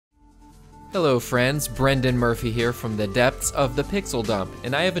Hello friends, Brendan Murphy here from the depths of the Pixel Dump,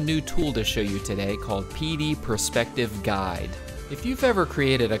 and I have a new tool to show you today called PD Perspective Guide. If you've ever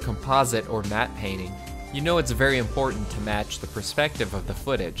created a composite or matte painting, you know it's very important to match the perspective of the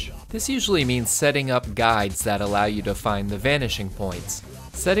footage. This usually means setting up guides that allow you to find the vanishing points.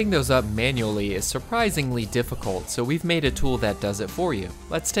 Setting those up manually is surprisingly difficult, so we've made a tool that does it for you.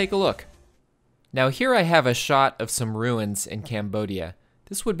 Let's take a look. Now here I have a shot of some ruins in Cambodia.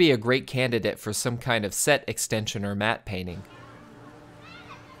 This would be a great candidate for some kind of set extension or matte painting.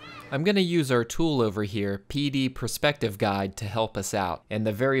 I'm going to use our tool over here, PD Perspective Guide, to help us out. And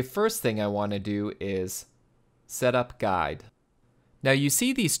the very first thing I want to do is set up guide. Now you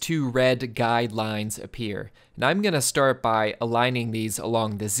see these two red guide lines appear, and I'm going to start by aligning these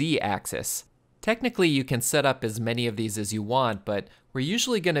along the Z-axis. Technically you can set up as many of these as you want, but we're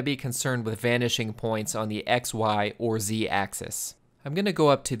usually going to be concerned with vanishing points on the X, Y, or Z axis. I'm going to go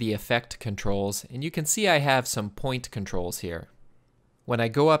up to the effect controls, and you can see I have some point controls here. When I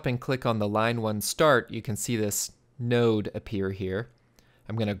go up and click on the line 1 start, you can see this node appear here.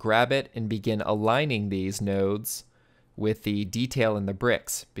 I'm going to grab it and begin aligning these nodes with the detail in the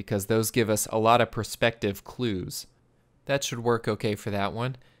bricks, because those give us a lot of perspective clues. That should work okay for that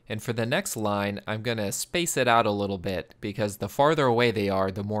one. And for the next line, I'm going to space it out a little bit, because the farther away they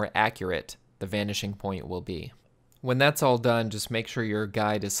are, the more accurate the vanishing point will be. When that's all done, just make sure your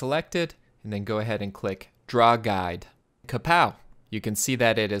guide is selected, and then go ahead and click Draw Guide. Kapow! You can see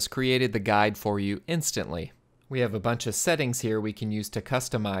that it has created the guide for you instantly. We have a bunch of settings here we can use to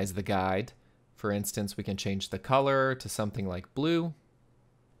customize the guide. For instance, we can change the color to something like blue,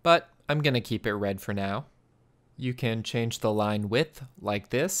 but I'm going to keep it red for now. You can change the line width like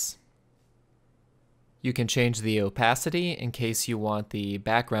this. You can change the opacity in case you want the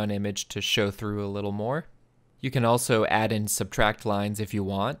background image to show through a little more. You can also add and subtract lines if you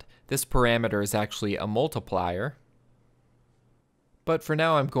want. This parameter is actually a multiplier. But for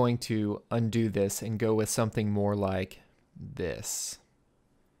now I'm going to undo this and go with something more like this.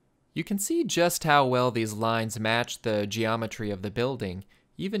 You can see just how well these lines match the geometry of the building,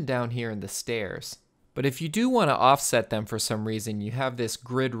 even down here in the stairs. But if you do want to offset them for some reason, you have this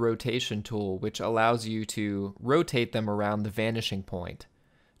grid rotation tool which allows you to rotate them around the vanishing point,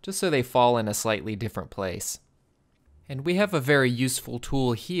 just so they fall in a slightly different place. And we have a very useful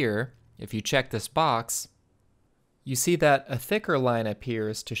tool here. If you check this box, you see that a thicker line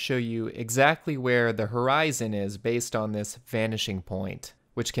appears to show you exactly where the horizon is based on this vanishing point,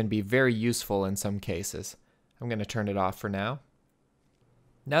 which can be very useful in some cases. I'm going to turn it off for now.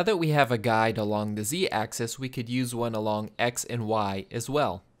 Now that we have a guide along the Z-axis, we could use one along X and Y as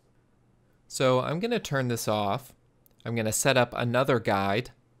well. So I'm going to turn this off. I'm going to set up another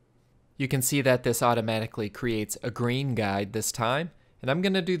guide. You can see that this automatically creates a green guide this time, and I'm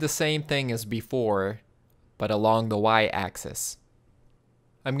going to do the same thing as before, but along the Y-axis.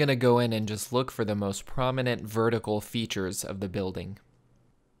 I'm going to go in and just look for the most prominent vertical features of the building.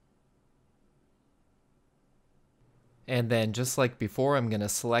 And then just like before, I'm going to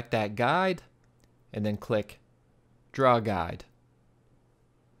select that guide and then click Draw Guide.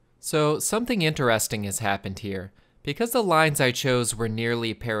 So something interesting has happened here. Because the lines I chose were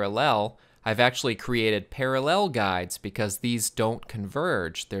nearly parallel, I've actually created parallel guides because these don't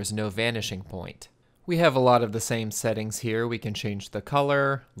converge. There's no vanishing point. We have a lot of the same settings here. We can change the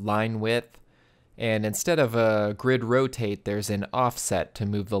color, line width, and instead of a grid rotate, there's an offset to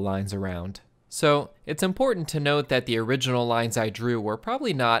move the lines around. So it's important to note that the original lines I drew were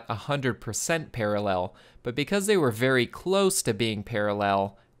probably not 100% parallel, but because they were very close to being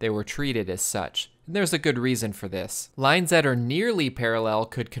parallel, they were treated as such. And there's a good reason for this. Lines that are nearly parallel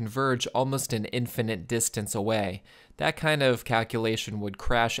could converge almost an infinite distance away. That kind of calculation would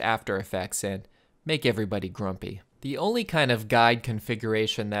crash After Effects and make everybody grumpy. The only kind of guide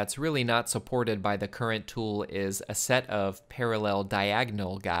configuration that's really not supported by the current tool is a set of parallel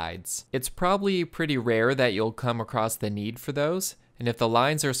diagonal guides. It's probably pretty rare that you'll come across the need for those, and if the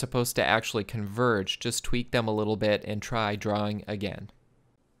lines are supposed to actually converge, just tweak them a little bit and try drawing again.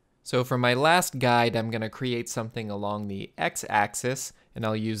 So for my last guide, I'm going to create something along the X-axis, and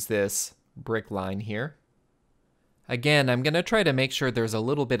I'll use this brick line here. Again, I'm going to try to make sure there's a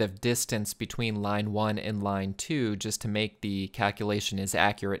little bit of distance between line 1 and line 2 just to make the calculation as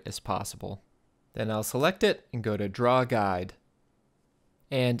accurate as possible. Then I'll select it and go to Draw Guide.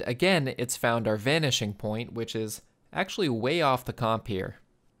 And again, it's found our vanishing point, which is actually way off the comp here.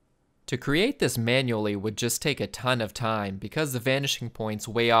 To create this manually would just take a ton of time. Because the vanishing point's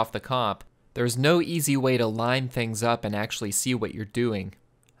way off the comp, there's no easy way to line things up and actually see what you're doing.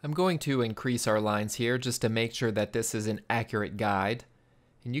 I'm going to increase our lines here just to make sure that this is an accurate guide.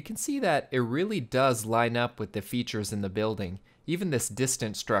 And you can see that it really does line up with the features in the building, even this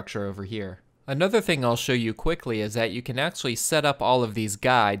distant structure over here. Another thing I'll show you quickly is that you can actually set up all of these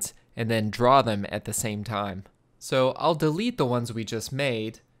guides and then draw them at the same time. So I'll delete the ones we just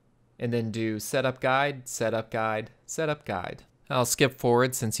made and then do setup guide, setup guide, setup guide. I'll skip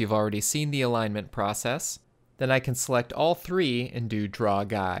forward since you've already seen the alignment process. Then I can select all three and do draw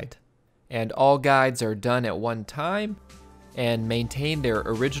guide. And all guides are done at one time and maintain their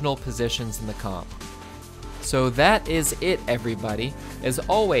original positions in the comp. So that is it, everybody. As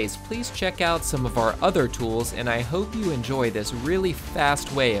always, please check out some of our other tools, and I hope you enjoy this really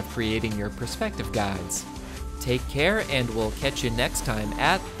fast way of creating your perspective guides. Take care, and we'll catch you next time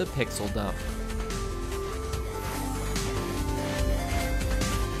at the Pixel Dump.